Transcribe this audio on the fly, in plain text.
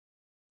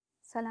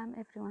Salam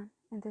everyone.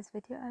 In this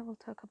video I will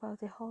talk about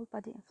the whole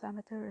body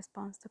inflammatory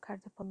response to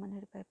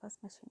cardiopulmonary bypass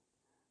machine.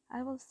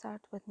 I will start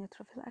with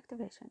neutrophil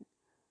activation.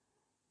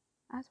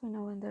 As we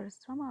know, when there is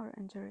trauma or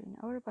injury in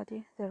our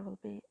body, there will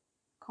be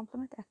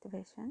complement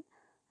activation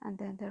and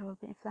then there will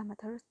be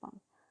inflammatory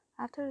response.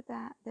 After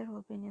that, there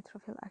will be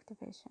neutrophil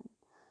activation.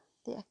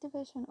 The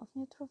activation of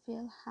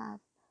neutrophil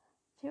have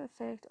few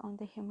effects on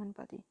the human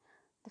body.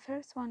 The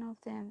first one of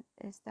them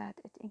is that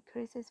it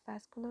increases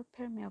vascular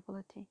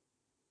permeability,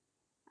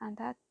 and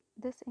that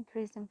this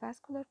increase in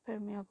vascular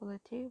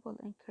permeability will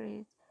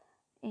increase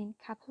in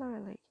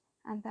capillary leak,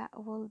 and that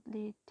will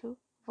lead to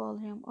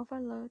volume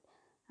overload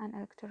and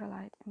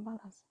electrolyte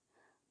imbalance.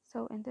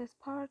 So in this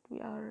part, we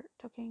are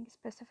talking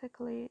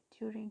specifically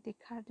during the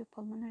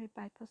cardiopulmonary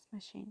bypass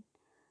machine.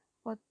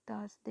 What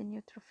does the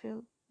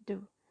neutrophil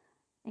do?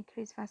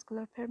 Increase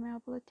vascular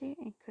permeability,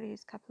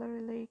 increase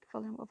capillary leak,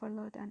 volume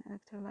overload, and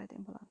electrolyte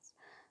imbalance.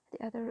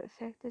 The other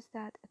effect is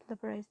that it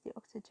liberates the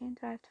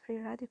oxygen-derived free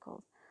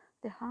radicals,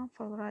 the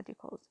harmful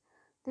radicals.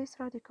 These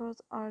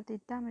radicals are the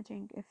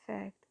damaging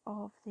effect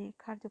of the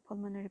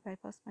cardiopulmonary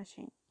bypass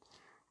machine.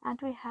 And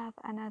we have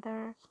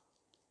another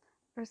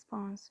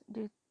response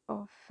due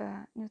of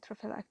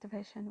neutrophil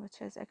activation, which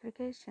is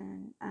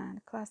aggregation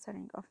and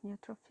clustering of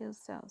neutrophil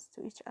cells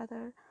to each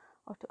other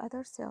or to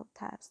other cell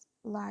types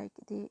like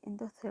the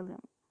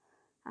endothelium.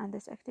 And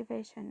this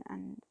activation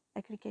and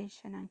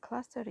aggregation and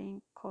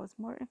clustering cause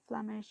more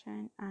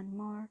inflammation and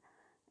more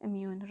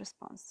immune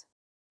response.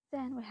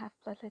 Then we have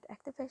platelet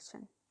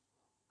activation.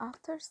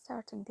 After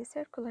starting the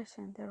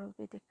circulation, there will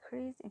be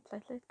decrease in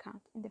platelet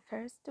count in the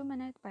first 2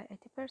 minutes by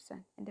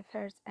 80%, in the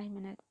first 8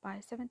 minutes by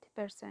 70%,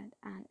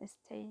 and it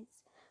stays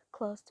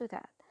close to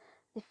that.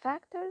 The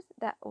factors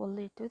that will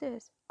lead to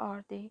this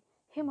are the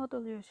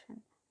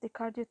hemodilution, the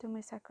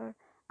cardiotomisaccharide,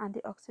 and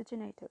the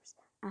oxygenators.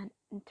 And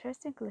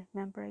interestingly,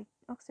 membrane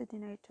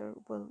oxygenator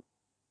will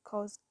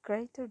cause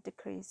greater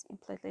decrease in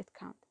platelet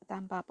count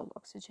than bubble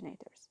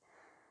oxygenators.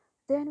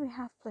 Then we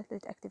have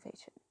platelet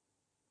activation.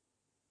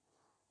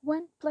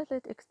 When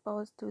platelets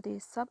exposed to the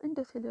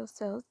subendothelial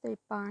cells, they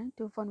bind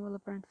to von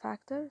Willebrand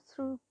factor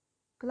through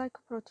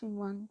glycoprotein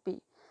 1b,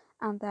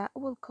 and that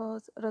will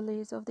cause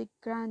release of the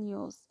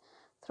granules,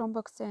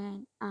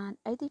 thromboxane, and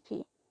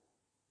ADP.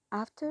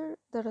 After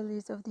the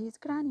release of these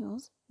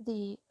granules,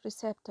 the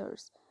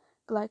receptors,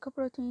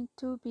 glycoprotein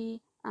 2b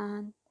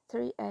and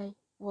 3a,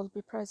 will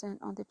be present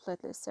on the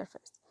platelet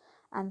surface,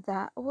 and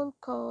that will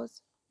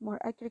cause more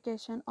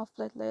aggregation of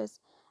platelets,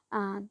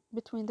 and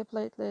between the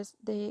platelets,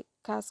 the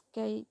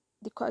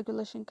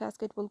coagulation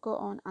cascade will go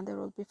on, and there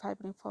will be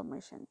fibrin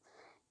formation.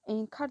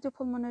 In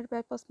cardiopulmonary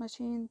bypass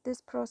machine,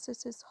 this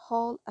process is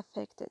whole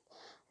affected.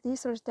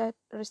 These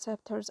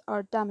receptors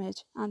are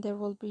damaged, and there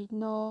will be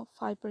no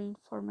fibrin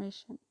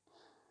formation.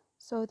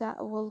 So that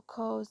will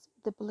cause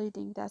the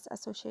bleeding that's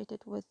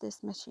associated with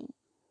this machine.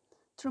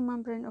 True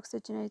membrane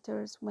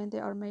oxygenators, when they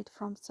are made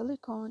from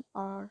silicone,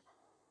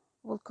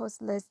 will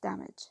cause less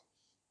damage.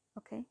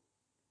 Okay.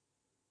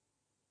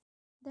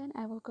 Then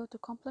I will go to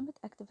complement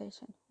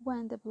activation.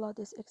 When the blood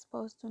is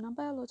exposed to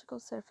non-biological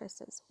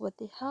surfaces with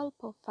the help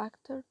of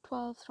factor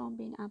 12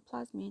 thrombin and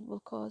plasmin,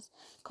 will cause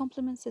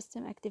complement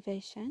system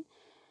activation,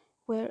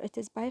 where it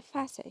is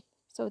biphasic.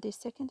 So the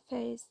second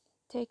phase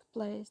takes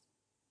place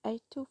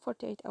 8 to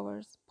 48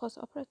 hours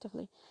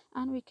post-operatively,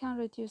 and we can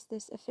reduce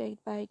this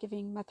effect by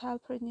giving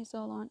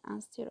methylprednisolone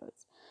and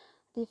steroids.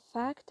 The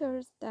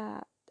factors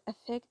that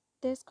affect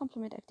this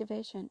complement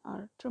activation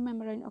are true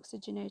membrane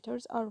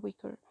oxygenators are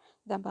weaker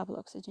than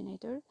bubble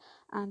oxygenators,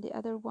 and the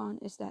other one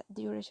is that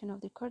duration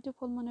of the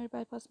cardiopulmonary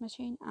bypass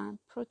machine and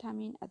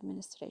protamine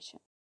administration.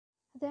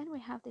 Then we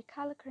have the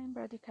kallikrein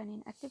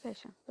bradykinin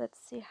activation. Let's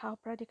see how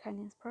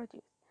bradykinin is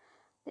produced.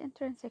 The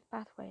intrinsic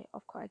pathway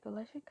of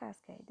coagulation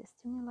cascade is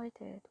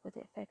stimulated with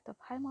the effect of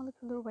high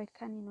molecular weight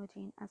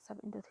kininogen and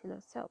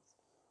subendothelial cells.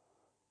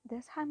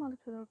 This high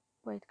molecular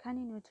weight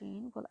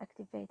kininogen will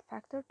activate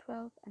factor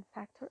 12 and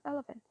factor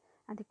 11,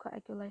 and the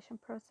coagulation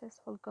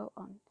process will go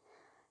on.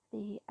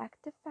 The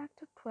active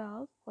factor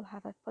 12 will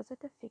have a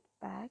positive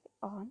feedback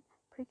on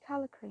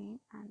prekallikrein,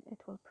 and it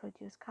will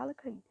produce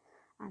kallikrein,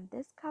 and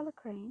this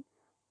kallikrein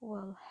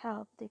will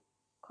help the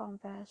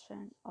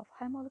conversion of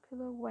high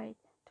molecular weight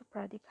to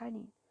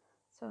bradykinin.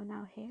 So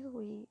now here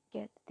we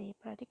get the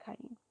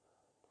bradykinin.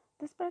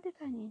 This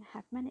bradykinin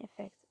have many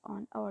effects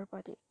on our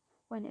body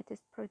when it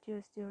is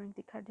produced during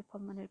the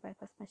cardiopulmonary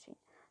bypass machine.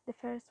 The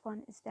first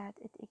one is that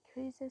it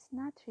increases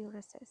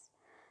natriuresis,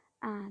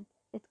 and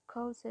it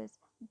causes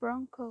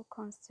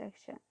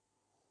bronchoconstriction.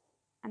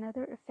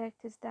 Another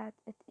effect is that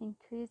it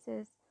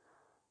increases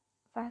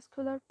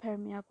vascular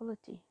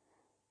permeability,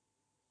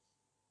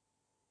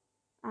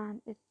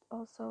 and it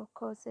also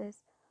causes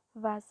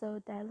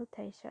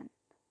vasodilatation.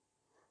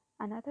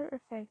 Another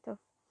effect of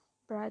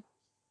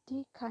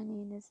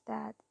bradykinin is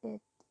that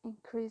it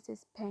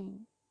increases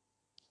pain.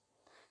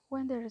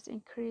 When there is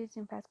increase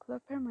in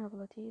vascular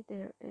permeability,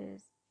 there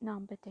is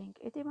non-beating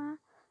edema,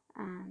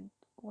 and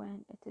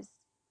when it is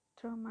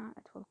trauma,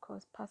 it will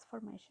cause pus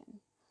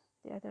formation.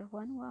 The other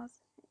one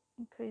was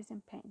increase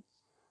in pain.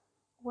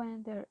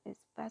 when there is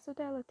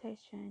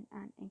vasodilatation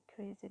and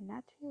increase in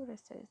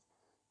natriuresis,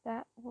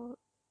 that will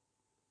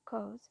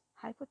cause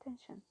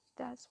hypotension.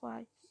 That's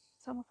why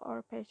some of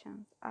our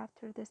patients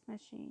after this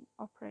machine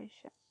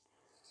operation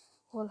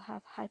will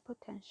have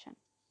hypotension.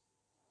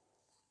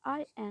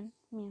 IN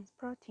means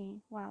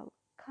protein, while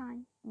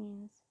KIN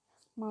means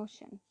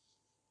motion.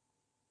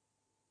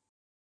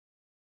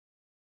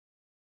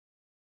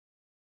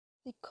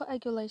 The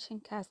coagulation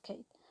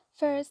cascade.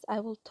 First, I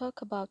will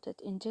talk about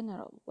it in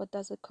general. What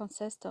does it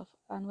consist of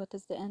and what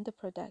is the end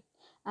product?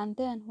 And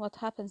then what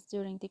happens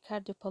during the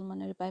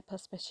cardiopulmonary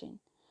bypass machine.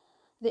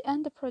 The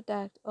end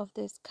product of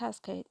this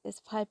cascade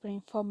is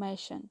fibrin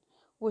formation,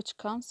 which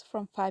comes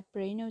from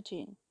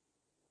fibrinogen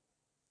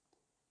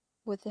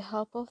with the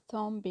help of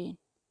thrombin,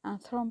 and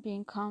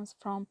thrombin comes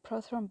from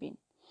prothrombin.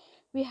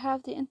 We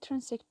have the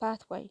intrinsic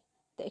pathway,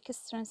 the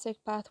extrinsic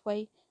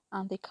pathway,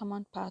 and the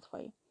common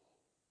pathway.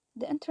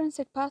 The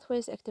intrinsic pathway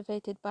is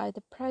activated by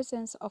the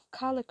presence of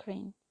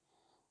kallikrein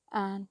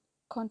and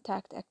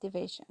contact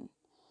activation,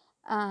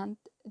 and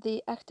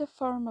the active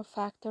form of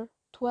factor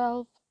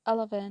 12,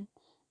 11,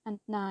 and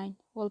 9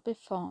 will be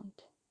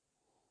formed.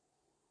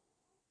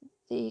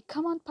 The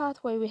common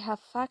pathway, we have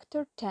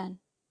factor 10,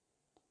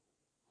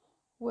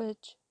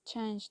 which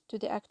changed to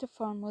the active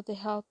form with the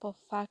help of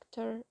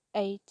factor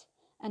 8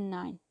 and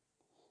 9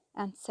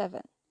 and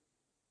 7.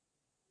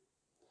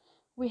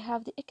 We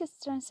have the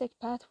extrinsic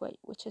pathway,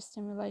 which is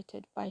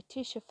stimulated by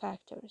tissue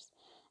factors,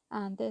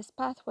 and this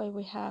pathway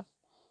we have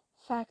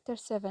factor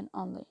 7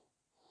 only.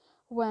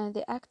 When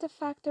the active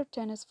factor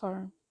 10 is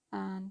formed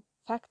and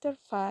factor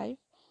 5,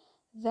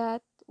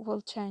 that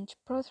will change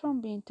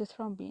prothrombin to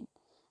thrombin,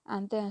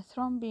 and then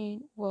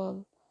thrombin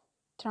will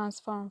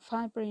transform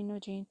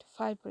fibrinogen to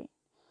fibrin.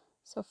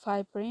 So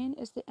fibrin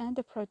is the end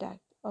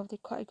product of the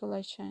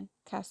coagulation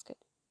cascade.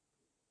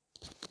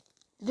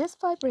 This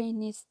fibrin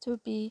needs to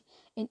be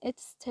in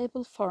its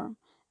stable form,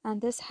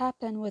 and this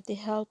happens with the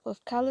help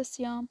of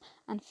calcium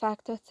and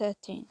factor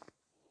 13.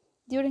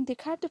 During the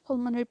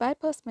cardiopulmonary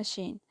bypass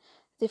machine,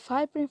 the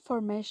fibrin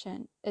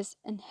formation is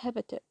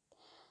inhibited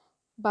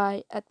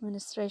by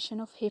administration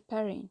of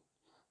heparin.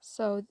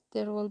 So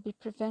there will be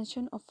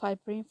prevention of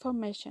fibrin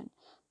formation,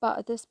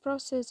 but this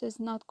process is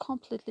not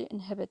completely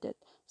inhibited,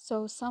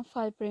 so some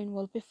fibrin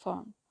will be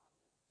formed.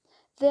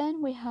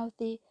 Then we have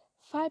the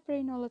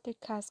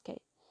fibrinolytic cascade,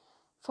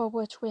 for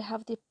which we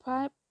have the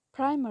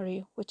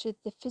primary, which is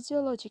the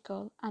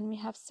physiological, and we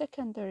have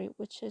secondary,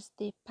 which is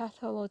the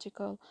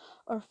pathological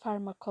or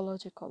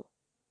pharmacological.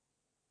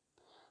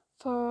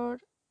 For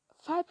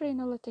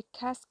fibrinolytic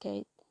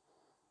cascade,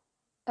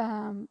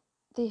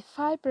 the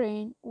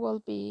fibrin will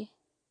be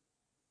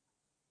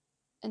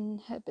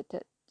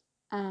inhibited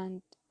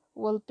and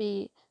will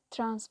be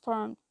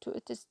transformed to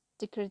its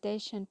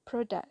degradation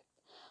product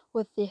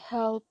with the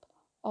help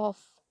of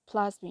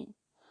plasmin.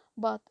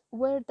 But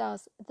where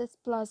does this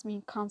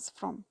plasmin comes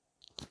from?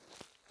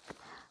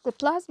 The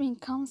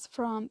plasmin comes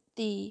from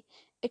the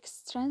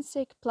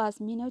extrinsic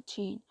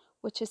plasminogen,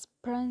 which is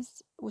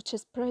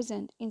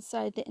present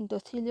inside the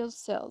endothelial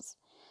cells,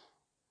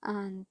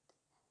 and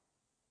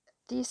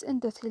these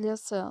endothelial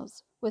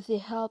cells, with the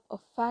help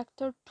of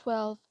factor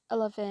 12,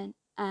 11,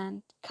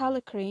 and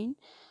kallikrein,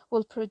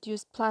 will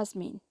produce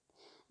plasmin.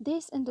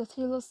 These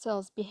endothelial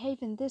cells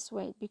behave in this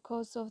way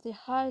because of the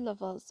high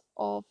levels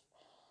of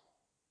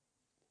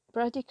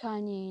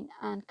bradykinin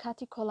and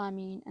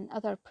catecholamine and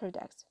other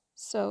products.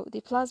 So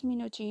the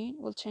plasminogen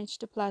will change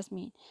to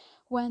plasmin.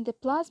 When the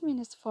plasmin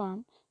is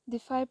formed, the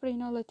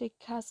fibrinolytic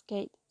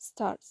cascade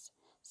starts.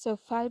 So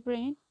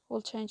fibrin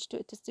will change to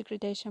its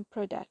degradation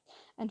product,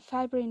 and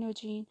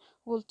fibrinogen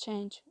will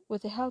change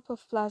with the help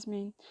of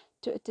plasmin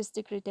to its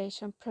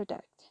degradation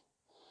product.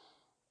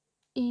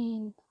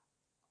 In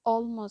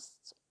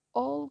almost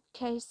all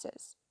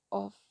cases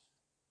of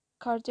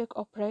cardiac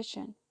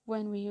operation,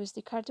 when we use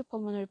the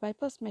cardiopulmonary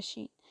bypass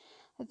machine,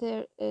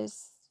 there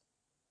is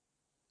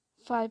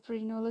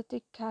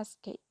fibrinolytic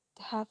cascade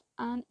have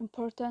an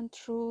important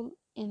role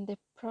in the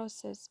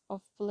process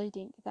of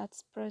bleeding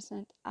that's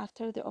present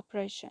after the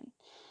operation,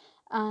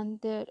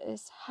 and there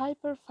is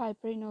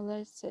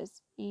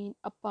hyperfibrinolysis in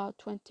about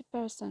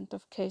 20%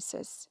 of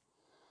cases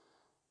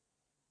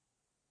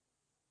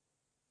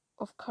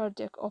of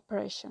cardiac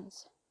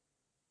operations.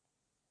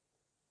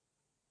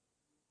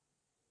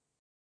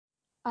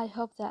 I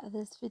hope that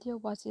this video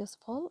was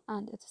useful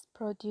and it is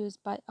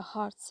produced by a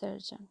heart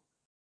surgeon.